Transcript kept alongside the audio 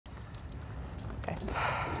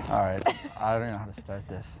All right, I don't know how to start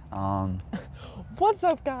this. What's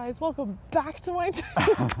up, guys? Welcome back to my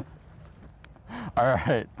channel. All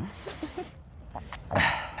right.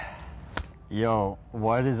 Yo,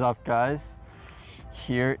 what is up, guys?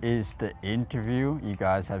 Here is the interview you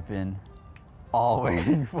guys have been all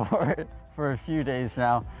waiting for a few days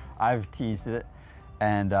now. I've teased it,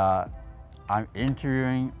 and I'm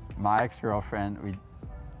interviewing my ex-girlfriend.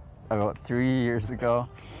 About 3 years ago.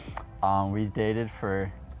 We dated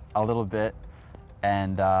for a little bit,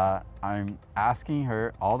 and I'm asking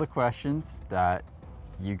her all the questions that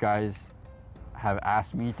you guys have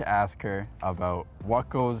asked me to ask her about what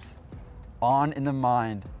goes on in the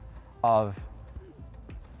mind of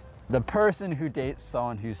the person who dates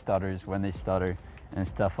someone who stutters when they stutter and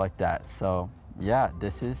stuff like that. So yeah,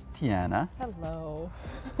 this is Tiana. Hello.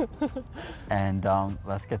 And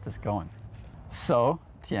let's get this going. So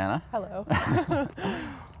Tiana. Hello.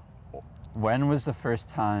 When was the first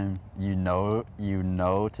time you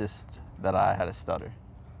noticed that I had a stutter?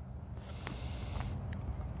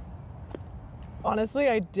 Honestly,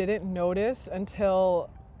 I didn't notice until,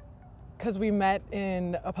 because we met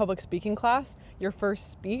in a public speaking class. Your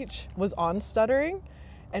first speech was on stuttering,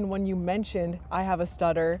 and when you mentioned I have a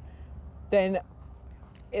stutter, then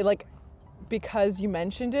it because you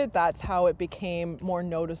mentioned it, that's how it became more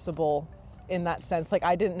noticeable in that sense. Like,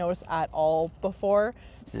 I didn't notice at all before.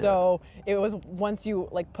 So it was once you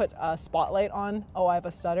put a spotlight on, oh, I have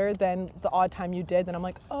a stutter, then the odd time you did, then I'm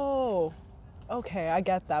like, oh, okay, I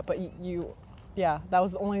get that. But yeah, that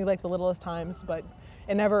was only the littlest times, but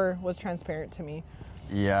it never was transparent to me.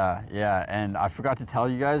 Yeah, and I forgot to tell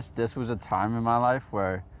you guys, this was a time in my life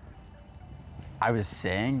where I was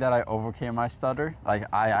saying that I overcame my stutter.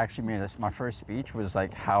 Like, I actually made this, my first speech was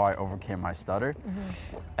how I overcame my stutter,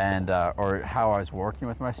 and or how I was working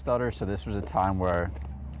with my stutter. So this was a time where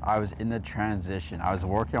I was in the transition. I was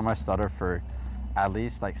working on my stutter for at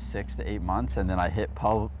least 6 to 8 months, and then I hit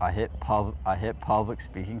public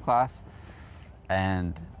speaking class,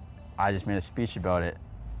 and I just made a speech about it.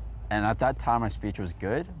 And at that time, my speech was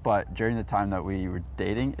good, but during the time that we were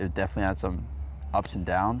dating, it definitely had some ups and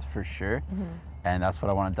downs for sure. And that's what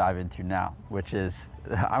I want to dive into now, which is,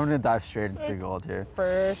 I'm going to dive straight into the gold here.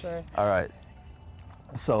 For sure. All right.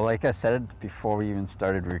 So like I said before we even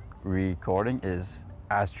started recording, is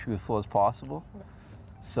as truthful as possible.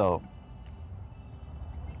 So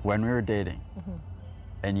when we were dating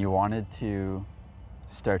and you wanted to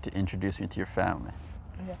start to introduce me to your family,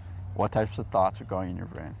 what types of thoughts were going in your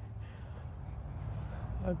brain?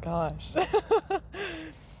 Oh gosh.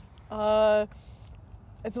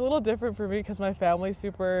 It's a little different for me because my family's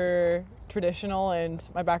super traditional and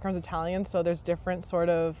my background's Italian, so there's different sort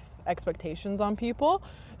of expectations on people.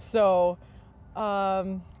 So,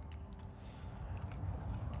 oh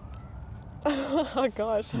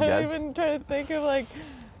gosh, I'm even trying to think of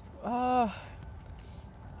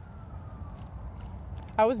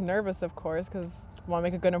I was nervous, of course, because I want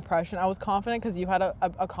to make a good impression. I was confident because you had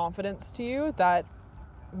a confidence to you that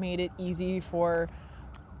made it easy for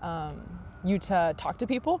you to talk to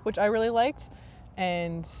people, which I really liked.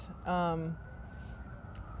 And I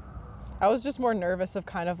was just more nervous of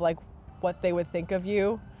kind of what they would think of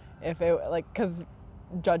you if it because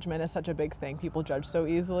judgment is such a big thing. People judge so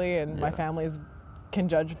easily, and my families can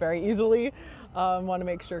judge very easily. Want to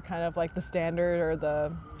make sure kind of the standard or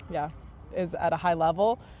the is at a high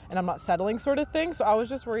level, and I'm not settling sort of thing. So I was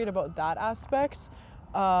just worried about that aspect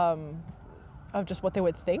of just what they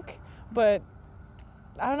would think. But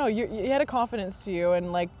I don't know, you had a confidence to you,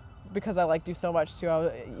 and because I liked you so much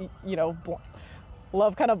too,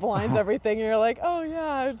 love kind of blinds everything, and you're like, oh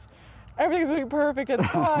yeah, everything's gonna be perfect, it's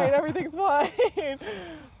fine, everything's fine.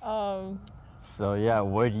 So yeah,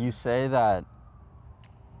 would you say that,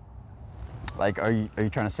 are you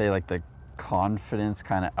trying to say the confidence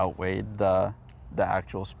kind of outweighed the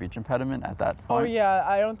actual speech impediment at that point? Oh yeah,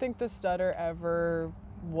 I don't think the stutter ever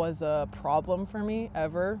was a problem for me,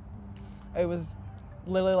 ever. It was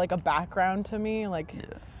literally a background to me.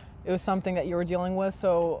 It was something that you were dealing with,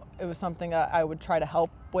 so it was something that I would try to help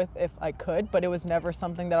with if I could, but it was never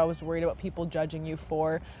something that I was worried about people judging you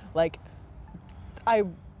for.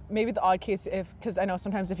 Maybe the odd case, because I know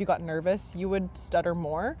sometimes if you got nervous, you would stutter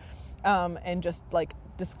more, and just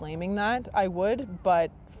disclaiming that, I would, but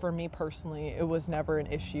for me personally, it was never an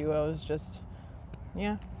issue. I was just,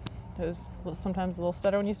 it was sometimes a little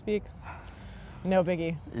stutter when you speak. No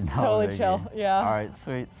biggie. No totally biggie. Chill. Yeah. All right,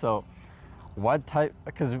 sweet. So what type,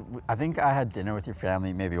 because I think I had dinner with your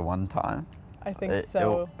family maybe one time. I think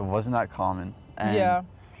so. It wasn't that common. And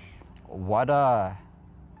what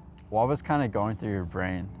was kind of going through your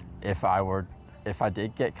brain if I were if I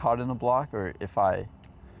did get caught in a block, or if I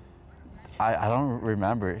don't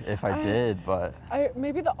remember if I did, but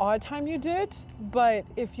maybe the odd time you did, but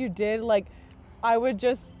if you did, like, I would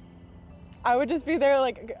just be there,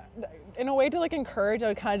 like, in a way to like encourage. I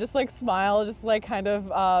would kind of just like smile, just like kind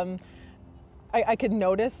of I could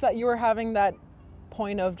notice that you were having that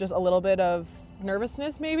point of just a little bit of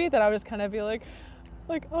nervousness, maybe, that I would just kind of be like,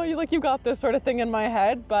 oh, you got this sort of thing in my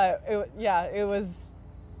head. But it was,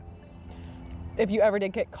 if you ever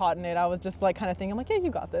did get caught in it, I was just like kind of thinking, like, yeah, you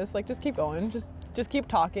got this, like, just keep going, just keep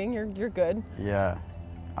talking, you're good. Yeah.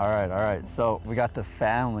 All right. So we got the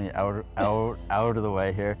family out of the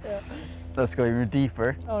way here. Yeah. Let's go even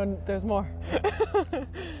deeper. Oh, and there's more.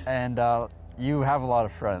 And you have a lot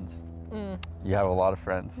of friends. You have a lot of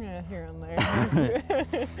friends. Yeah, here and there.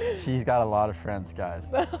 She's got a lot of friends, guys.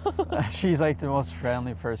 She's like the most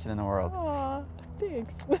friendly person in the world. Aw,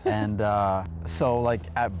 thanks. And so like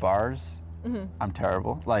at bars, I'm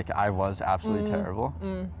terrible. Like I was absolutely terrible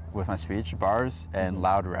with my speech. Bars and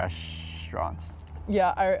loud restaurants.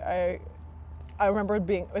 Yeah, I remember it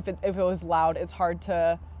being, if it was loud, it's hard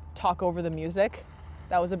to talk over the music.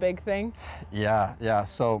 That was a big thing. Yeah.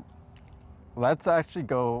 So let's actually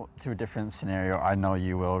go to a different scenario I know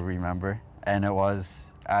you will remember, and it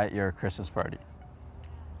was at your Christmas party.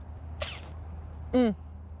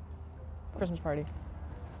 Christmas party.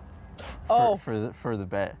 For the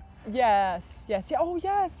bay. Yes. Yeah. Oh,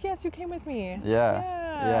 yes. You came with me.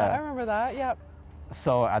 Yeah. I remember that. Yep.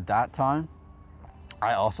 So at that time,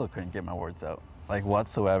 I also couldn't get my words out, like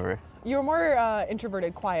whatsoever. You were more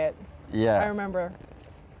introverted, quiet. Yeah. I remember.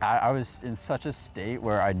 I was in such a state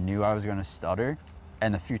where I knew I was going to stutter,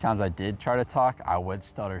 and the few times I did try to talk, I would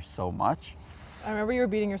stutter so much. I remember you were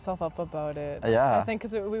beating yourself up about it. Yeah. I think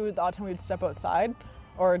because the odd time we would step outside,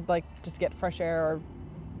 or like just get fresh air or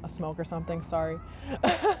a smoke or something. Sorry.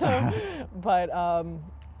 But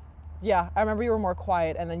yeah, I remember you were more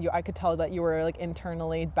quiet, and then I could tell that you were like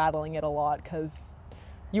internally battling it a lot because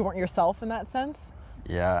you weren't yourself in that sense.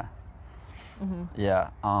 Yeah. Yeah.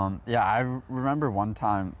 I remember one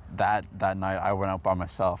time that night I went out by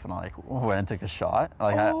myself and I like went and took a shot.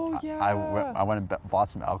 Like I went and bought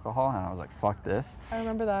some alcohol and I was like, fuck this. I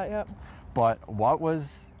remember that. Yep. But what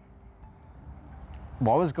was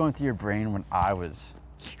going through your brain when I was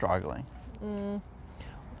struggling?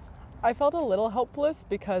 I felt a little helpless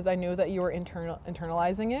because I knew that you were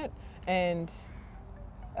internalizing it, and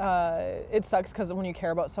it sucks because when you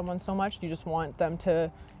care about someone so much, you just want them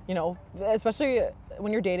to, especially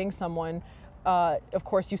when you're dating someone, of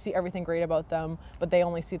course you see everything great about them, but they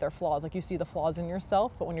only see their flaws. Like you see the flaws in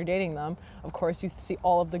yourself, but when you're dating them, of course you see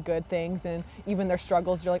all of the good things, and even their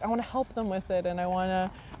struggles, you're like, I want to help them with it, and I want to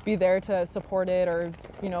be there to support it, or,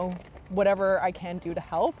 whatever I can do to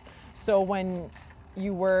help. So when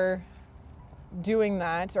you were doing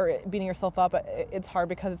that or beating yourself up, it's hard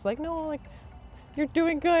because it's like, no, like, you're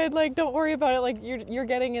doing good, like, don't worry about it, like you're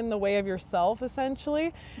getting in the way of yourself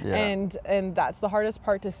essentially. Yeah. And that's the hardest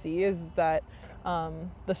part to see, is that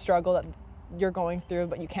the struggle that you're going through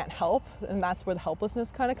but you can't help, and that's where the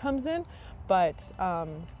helplessness kind of comes in. But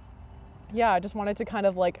yeah, I just wanted to kind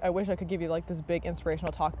of like, I wish I could give you like this big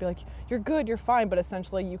inspirational talk, be like, you're good, you're fine, but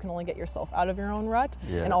essentially you can only get yourself out of your own rut.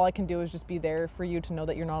 Yeah. And all I can do is just be there for you to know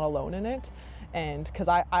that you're not alone in it. And because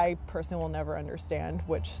I personally will never understand,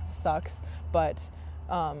 which sucks, but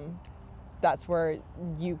that's where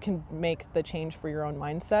you can make the change for your own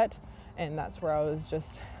mindset. And that's where I was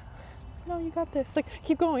just, no, you got this, like,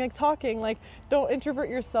 keep going, like, talking, like, don't introvert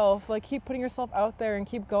yourself, like, keep putting yourself out there and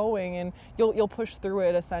keep going, and you'll push through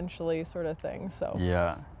it, essentially, sort of thing. So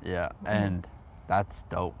yeah, and that's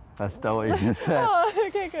dope. That's dope what you just said. Oh,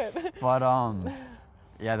 okay, good. But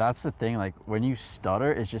yeah, that's the thing. Like when you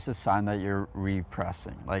stutter, it's just a sign that you're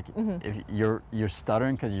repressing. Like if you're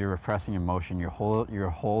stuttering because you're repressing emotion, you're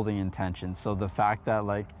holding intention. So the fact that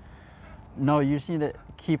like, no, you just need to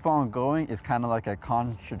keep on going is kind of like a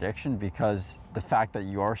contradiction, because the fact that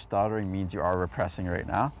you are stuttering means you are repressing right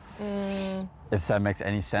now. If that makes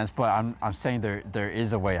any sense. But I'm saying there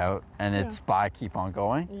is a way out, and it's by keep on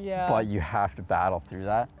going. Yeah. But you have to battle through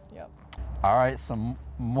that. Yep. All right, some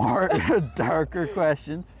more darker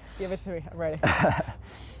questions. Give it to me. I'm ready.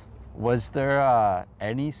 Was there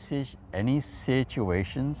any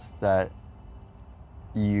situations that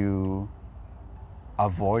you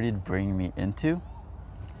avoided bringing me into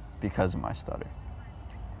because of my stutter?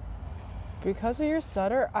 Because of your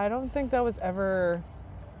stutter, I don't think that was ever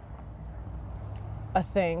a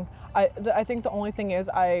thing. I think the only thing is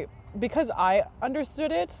because I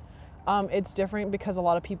understood it, It's different because a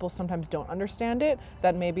lot of people sometimes don't understand it,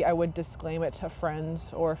 that maybe I would disclaim it to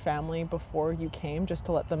friends or family before you came, just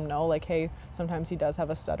to let them know, like, hey, sometimes he does have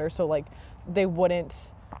a stutter. So like they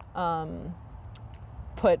wouldn't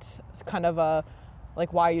put kind of a,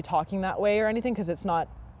 like, why are you talking that way or anything, because it's not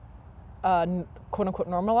quote unquote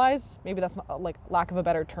normalized. Maybe that's not, like, lack of a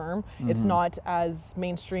better term. It's not as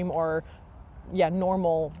mainstream or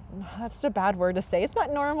normal. That's a bad word to say. It's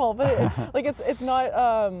not normal, but like it's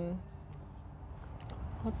not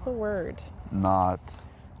what's the word? Not.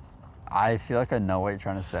 I feel like I know what you're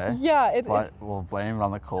trying to say. Yeah, but we'll blame it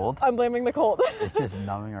on the cold. I'm blaming the cold. It's just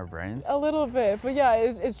numbing our brains. A little bit, but yeah,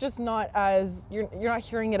 it's just not as, you're not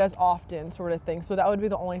hearing it as often, sort of thing. So that would be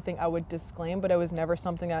the only thing I would disclaim, but it was never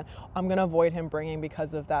something that I'm gonna avoid him bringing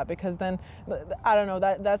because of that. Because then, I don't know,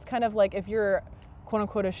 that's kind of like, if you're quote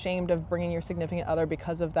unquote ashamed of bringing your significant other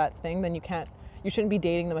because of that thing, then you shouldn't be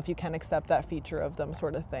dating them if you can't accept that feature of them,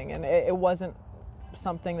 sort of thing. And it wasn't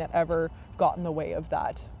something that ever got in the way of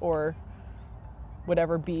that or would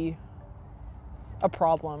ever be a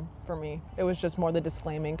problem for me. It was just more the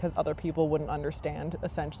disclaiming because other people wouldn't understand,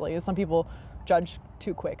 essentially. Some people judge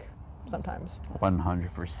too quick sometimes.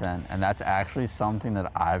 100%. And that's actually something that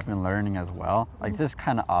I've been learning as well. Like, this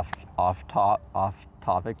kind of off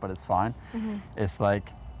topic, but it's fine. It's like,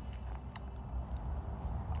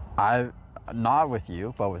 not with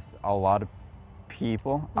you, but with a lot of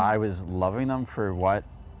people, I was loving them for what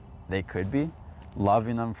they could be,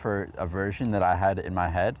 loving them for a version that I had in my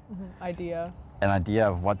head, an idea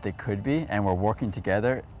of what they could be, and we're working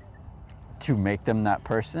together to make them that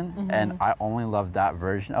person. And I only loved that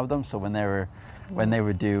version of them. So when they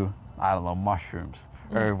would do, I don't know, mushrooms,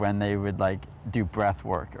 or when they would like do breath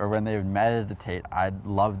work, or when they would meditate, I'd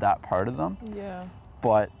love that part of them.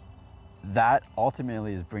 But that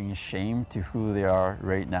ultimately is bringing shame to who they are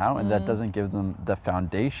right now, and that doesn't give them the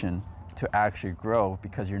foundation to actually grow,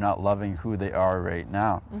 because you're not loving who they are right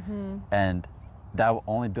now. And that will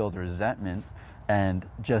only build resentment and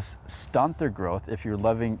just stunt their growth if you're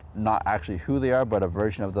loving not actually who they are, but a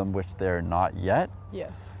version of them which they're not yet.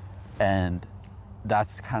 And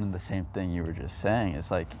that's kind of the same thing you were just saying.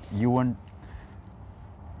 It's like, you wouldn't,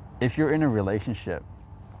 if you're in a relationship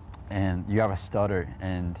and you have a stutter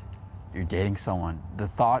and you're dating someone, the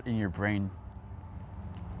thought in your brain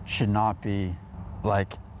should not be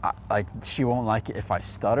like she won't like it if I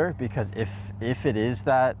stutter, because if it is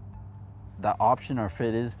that option, or if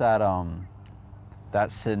it is that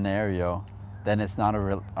that scenario, then it's not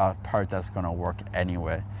a part that's going to work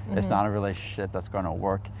anyway. It's not a relationship that's going to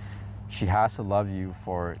work. She has to love you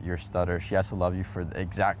for your stutter. She has to love you for the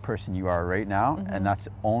exact person you are right now, and that's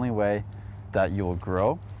the only way that you will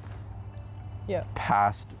grow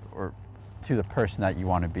past or to the person that you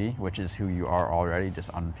want to be, which is who you are already, just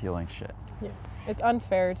unpeeling shit. It's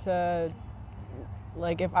unfair to,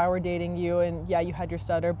 like, if I were dating you and you had your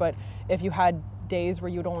stutter, but if you had days where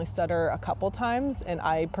you'd only stutter a couple times, and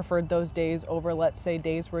I preferred those days over, let's say,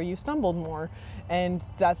 days where you stumbled more, and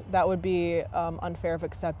that would be unfair of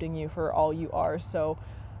accepting you for all you are. So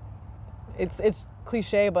it's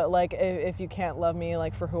cliche, but like, if you can't love me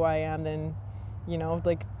like for who I am, then, you know,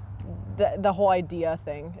 like, the whole idea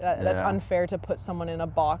thing, that's unfair to put someone in a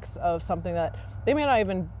box of something that they may not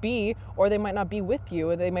even be, or they might not be with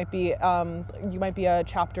you. They might be, you might be a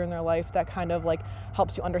chapter in their life that kind of like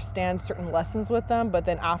helps you understand certain lessons with them, but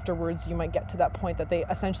then afterwards you might get to that point that they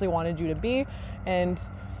essentially wanted you to be. And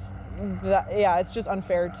that, it's just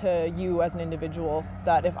unfair to you as an individual,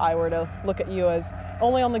 that if I were to look at you as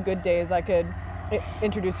only on the good days I could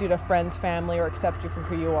introduce you to friends, family, or accept you for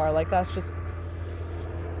who you are, like, that's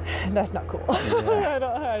not cool. I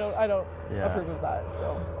don't approve of that. So.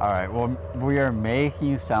 All right. Well, we are making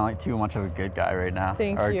you sound like too much of a good guy right now.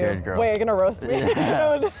 Thank you. Or good girl. Wait, you're gonna roast me?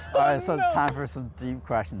 All right. So time for some deep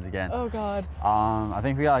questions again. Oh God. I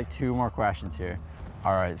think we got like 2 more questions here.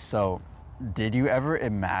 All right. So, did you ever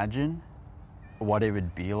imagine what it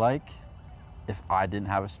would be like if I didn't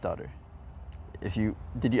have a stutter?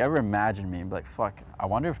 Did you ever imagine me and be like, fuck, I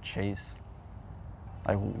wonder if Chase,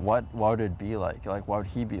 like, what would it be like? Like, what would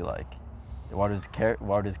he be like? What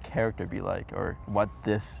would his character be like? Or what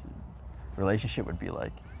this relationship would be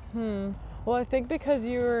like? Well, I think because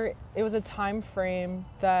it was a time frame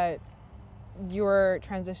that you were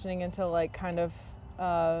transitioning into, like, kind of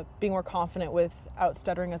being more confident without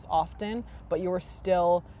stuttering as often, but you were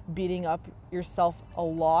still beating up yourself a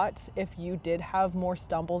lot if you did have more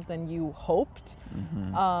stumbles than you hoped.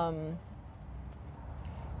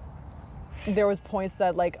 There was points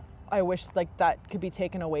that, like, I wish, like, that could be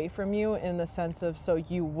taken away from you, in the sense of, so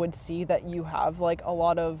you would see that you have, like, a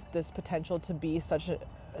lot of this potential to be such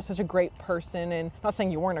such a great person, and not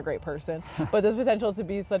saying you weren't a great person, but this potential to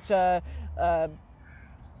be such a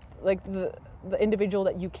like the individual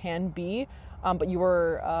that you can be, but you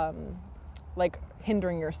were like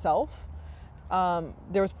hindering yourself.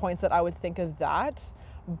 There was points that I would think of that,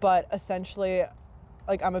 but essentially,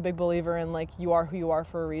 like, I'm a big believer in, like, you are who you are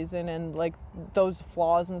for a reason, and like those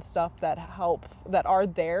flaws and stuff that are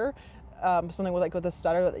there, something with the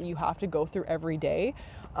stutter that you have to go through every day.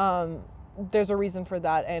 There's a reason for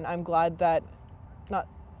that, and I'm glad that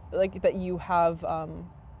that you have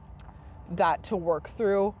that to work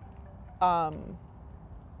through. And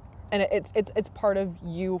it's part of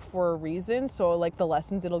you for a reason. So like the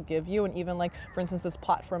lessons it'll give you, and even like, for instance, this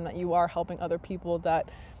platform that you are helping other people that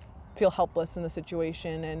feel helpless in the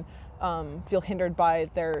situation and feel hindered by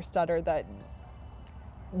their stutter, that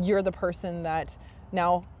you're the person that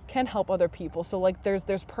now can help other people. So like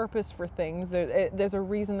there's purpose for things. There's a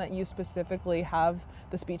reason that you specifically have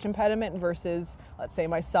the speech impediment versus, let's say,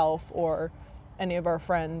 myself or any of our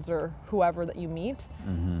friends or whoever that you meet.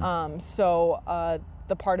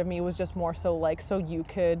 The part of me was just more so like, so you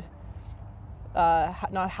could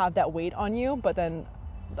not have that weight on you, but then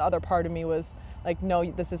the other part of me was like, no,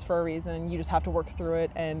 this is for a reason. You just have to work through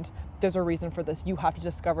it, and there's a reason for this. You have to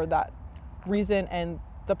discover that reason and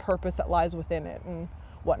the purpose that lies within it and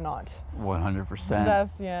whatnot.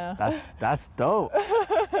 100%. That's dope.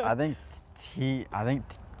 I think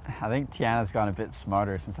Tiana's gotten a bit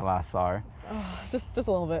smarter since I last saw her. Oh, just a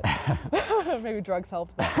little bit. Maybe drugs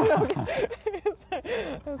helped. It's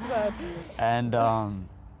bad. And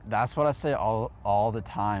that's what I say all the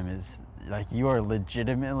time is, like, you are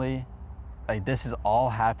legitimately, like, this is all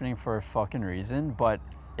happening for a fucking reason. But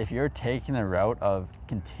if you're taking the route of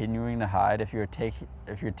continuing to hide, if you're taking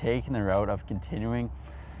the route of continuing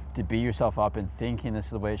to beat yourself up and thinking this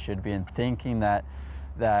is the way it should be, and thinking that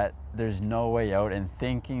there's no way out, and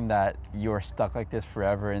thinking that you're stuck like this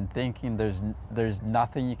forever, and thinking there's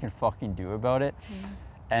nothing you can fucking do about it,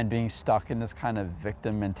 and being stuck in this kind of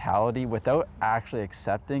victim mentality without actually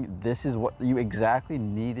accepting this is what you exactly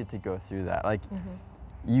needed to go through that. Like,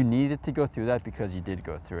 you needed to go through that because you did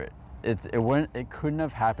go through it. It couldn't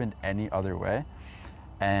have happened any other way.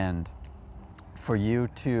 And for you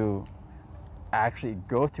to actually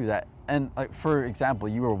go through that, and like, for example,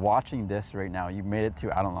 you were watching this right now, you made it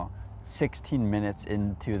to, I don't know, 16 minutes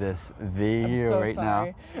into this video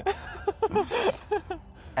now.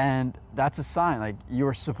 And that's a sign, like,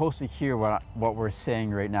 you're supposed to hear what we're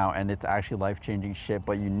saying right now, and it's actually life-changing shit,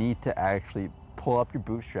 but you need to actually pull up your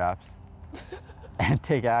bootstraps and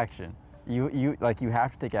take action. You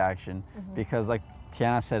have to take action, because like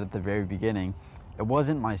Tiana said at the very beginning, it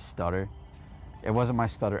wasn't my stutter. It wasn't my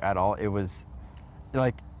stutter at all. It was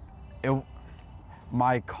like,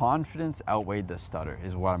 my confidence outweighed the stutter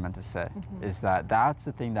is what I meant to say. Is that's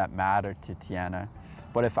the thing that mattered to Tiana.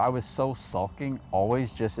 But if I was so sulking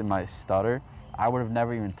always just in my stutter, I would have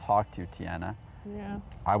never even talked to Tiana. Yeah.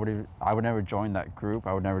 I would never join that group.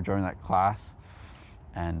 I would never join that class.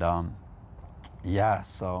 And yeah,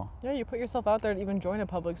 so. Yeah, you put yourself out there to even join a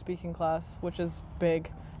public speaking class, which is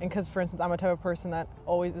big. And because, for instance, I'm a type of person that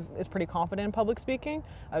always is pretty confident in public speaking.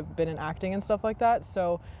 I've been in acting and stuff like that.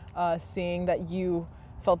 So seeing that you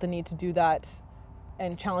felt the need to do that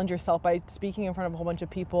and challenge yourself by speaking in front of a whole bunch of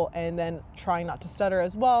people and then trying not to stutter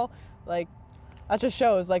as well, like, that just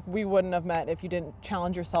shows, like, we wouldn't have met if you didn't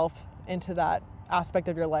challenge yourself into that aspect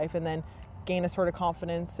of your life and then gain a sort of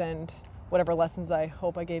confidence and whatever lessons. I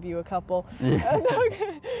hope I gave you a couple. But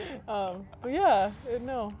yeah,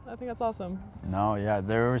 no, I think that's awesome. No, yeah,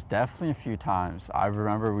 there was definitely a few times. I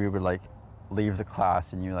remember we would like leave the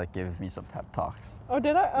class and you like give me some pep talks. Oh,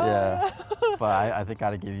 did I? Oh, yeah. But I think I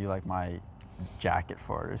had to give you like my jacket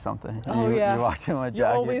for it or something. Oh, yeah. You walked in with my jacket. You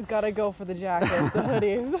always got to go for the jackets, the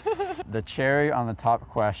hoodies. The cherry on the top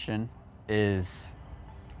question is,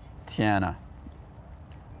 Tiana,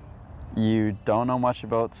 you don't know much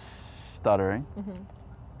about stuttering,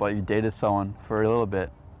 but you dated someone for a little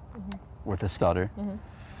bit with a stutter.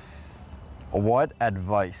 What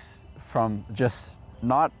advice, from just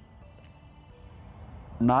not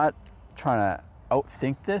trying to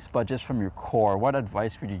outthink this, but just from your core, what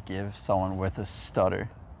advice would you give someone with a stutter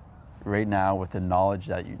right now with the knowledge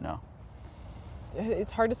that you know?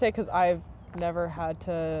 It's hard to say because I've never had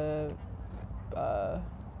to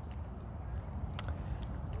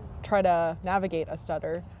try to navigate a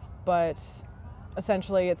stutter, but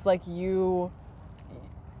essentially it's like your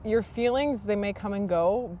feelings, they may come and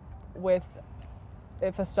go with,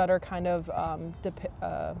 if a stutter kind of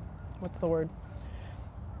what's the word?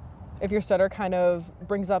 If your stutter kind of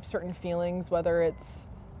brings up certain feelings, whether it's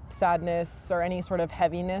sadness or any sort of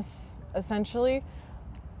heaviness, essentially,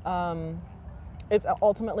 it's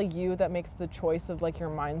ultimately you that makes the choice of like your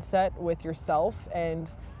mindset with yourself, and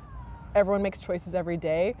everyone makes choices every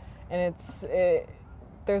day, and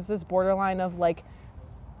there's this borderline of like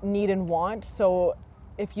need and want. So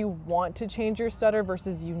if you want to change your stutter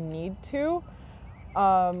versus you need to,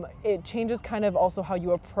 it changes kind of also how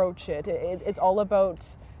you approach it. It's all about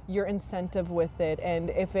your incentive with it. And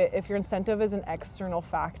if your incentive is an external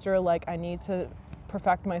factor, like I need to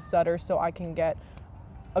perfect my stutter so I can get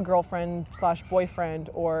a girlfriend / boyfriend,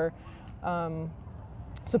 or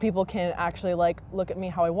so people can actually like look at me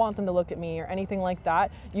how I want them to look at me, or anything like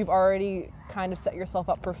that, you've already kind of set yourself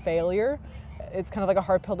up for failure. It's kind of like a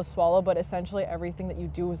hard pill to swallow, but essentially everything that you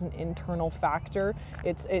do is an internal factor.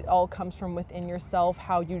 It all comes from within yourself,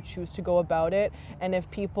 how you choose to go about it. And if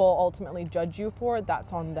people ultimately judge you for it,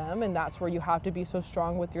 that's on them. And that's where you have to be so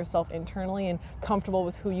strong with yourself internally and comfortable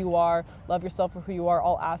with who you are, love yourself for who you are,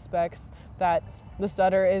 all aspects, that the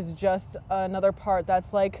stutter is just another part.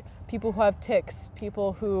 That's like people who have tics,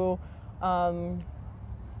 people who,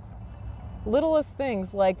 littlest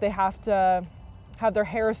things, like they have to have their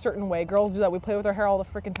hair a certain way. Girls do that. We play with our hair all the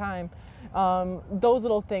freaking time. Those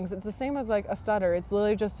little things. It's the same as like a stutter. It's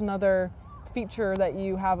literally just another feature that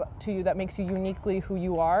you have to you that makes you uniquely who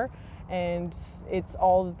you are. And it's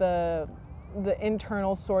all the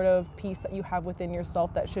internal sort of piece that you have within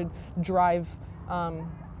yourself that should drive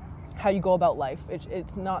how you go about life.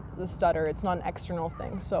 It's not the stutter. It's not an external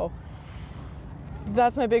thing. So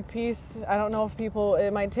that's my big piece. I don't know if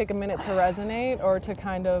it might take a minute to resonate or to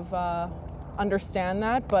kind of understand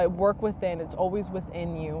that, but work within. It's always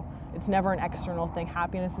within you. It's never an external thing.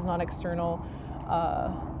 Happiness is not external.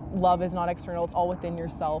 Love is not external. It's all within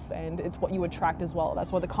yourself, and it's what you attract as well.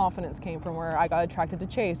 That's where the confidence came from, where I got attracted to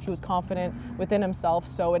Chase. He was confident within himself,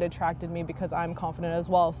 so it attracted me because I'm confident as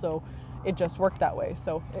well. So it just worked that way.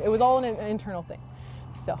 So it was all an internal thing.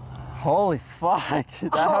 So. Holy fuck.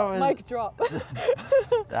 Mic drop.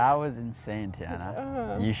 That was insane,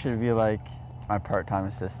 Tiana. You should be like my part-time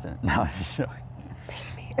assistant. No, I'm just joking.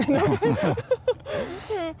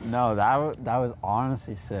 No, that was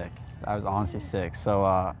honestly sick. That was honestly sick.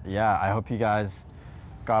 So yeah, I hope you guys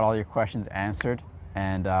got all your questions answered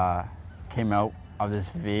and came out of this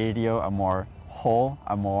video a more whole,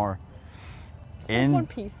 a more one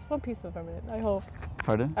piece from it, I hope.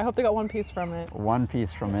 Pardon? I hope they got one piece from it. One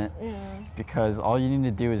piece from it. Yeah. Because all you need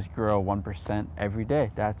to do is grow 1% every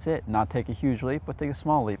day. That's it. Not take a huge leap, but take a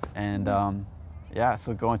small leap. And yeah,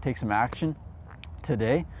 so go and take some action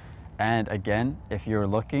today. And again, if you're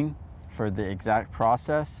looking for the exact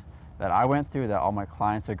process that I went through, that all my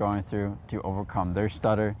clients are going through to overcome their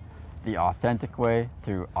stutter the authentic way,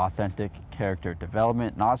 through authentic character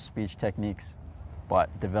development, not speech techniques, but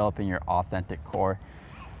developing your authentic core,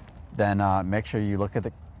 then make sure you look at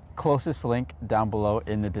the closest link down below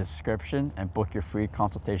in the description and book your free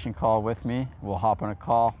consultation call with me. We'll hop on a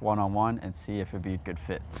call one-on-one and see if it'd be a good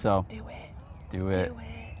fit. So do it. Do it. Do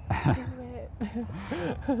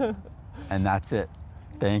it. And that's it.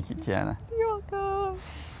 Thank you, Tiana. You're welcome.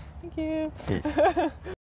 Thank you. Peace.